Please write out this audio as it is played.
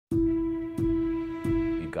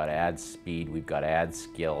got to add speed, we've got to add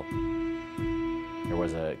skill. There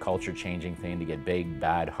was a culture-changing thing to get big,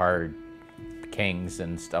 bad, hard kings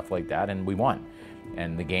and stuff like that, and we won.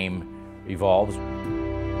 And the game evolves.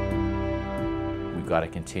 We've got to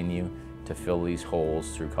continue to fill these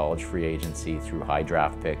holes through college free agency, through high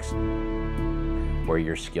draft picks, where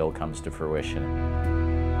your skill comes to fruition.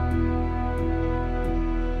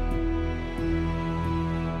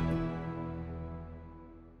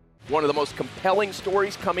 One of the most compelling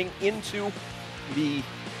stories coming into the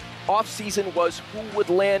offseason was who would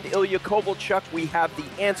land Ilya Kovalchuk. We have the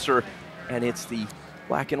answer, and it's the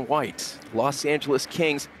black and white Los Angeles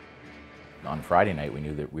Kings. On Friday night, we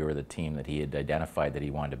knew that we were the team that he had identified that he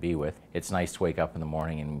wanted to be with. It's nice to wake up in the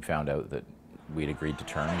morning and we found out that we'd agreed to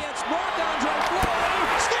terms.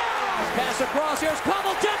 Pass across, here's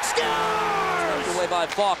Kovalchuk, scores! Away by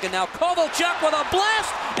Falk, and now Kovalchuk with a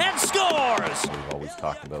blast and scores! We've always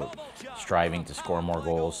talked about striving to score more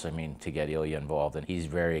goals, to get Ilya involved, and he's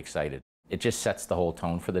very excited. It just sets the whole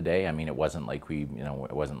tone for the day. It wasn't like we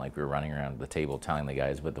were running around the table telling the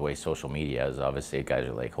guys, but the way social media is, obviously guys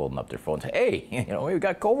are like holding up their phone and say, hey, we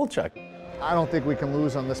got Kovalchuk. I don't think we can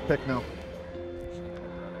lose on this pick now.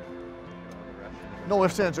 No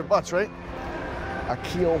ifs, ands, or buts, right?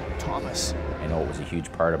 Akil Thomas. I know it was a huge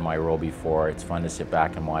part of my role before. It's fun to sit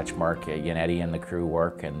back and watch Mark Yannetti and the crew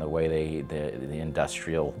work, and the way the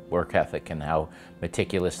industrial work ethic and how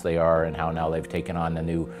meticulous they are, and how now they've taken on the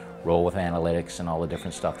new role with analytics and all the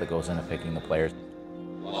different stuff that goes into picking the players.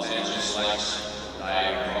 Los Angeles Lights,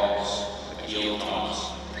 Niagara Falls, Akil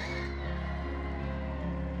Thomas.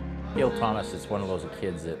 Akil Thomas is one of those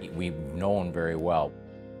kids that we've known very well.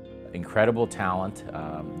 Incredible talent,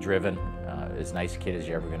 driven, as nice a kid as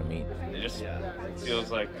you're ever going to meet. It just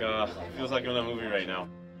feels like I'm in a movie right now.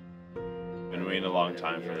 Been waiting a long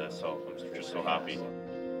time for this, so I'm just so happy.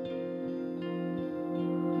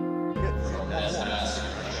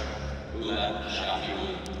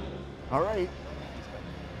 All right.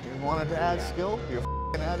 You wanted to add skill? You're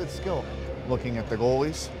added skill. Looking at the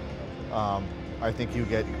goalies, I think you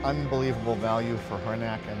get unbelievable value for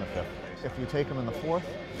Harnack in the fifth. If you take him in the fourth,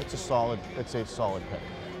 it's a solid pick.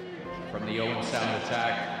 From the Owen Sound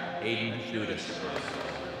attack, Aiden Dudas.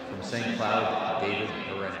 From St. Cloud, David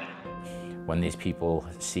Perrin. When these people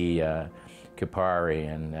see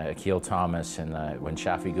Kupari and Akil Thomas, and when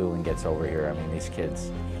Shafi Gulen gets over here, these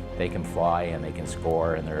kids, they can fly and they can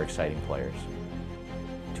score, and they're exciting players.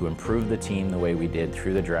 To improve the team the way we did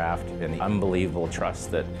through the draft, and the unbelievable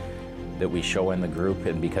trust that we show in the group,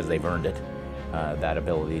 and because they've earned it, that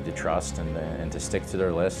ability to trust and to stick to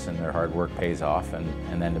their lists, and their hard work pays off,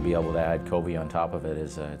 and then to be able to add Kobe on top of it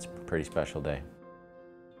it's a pretty special day.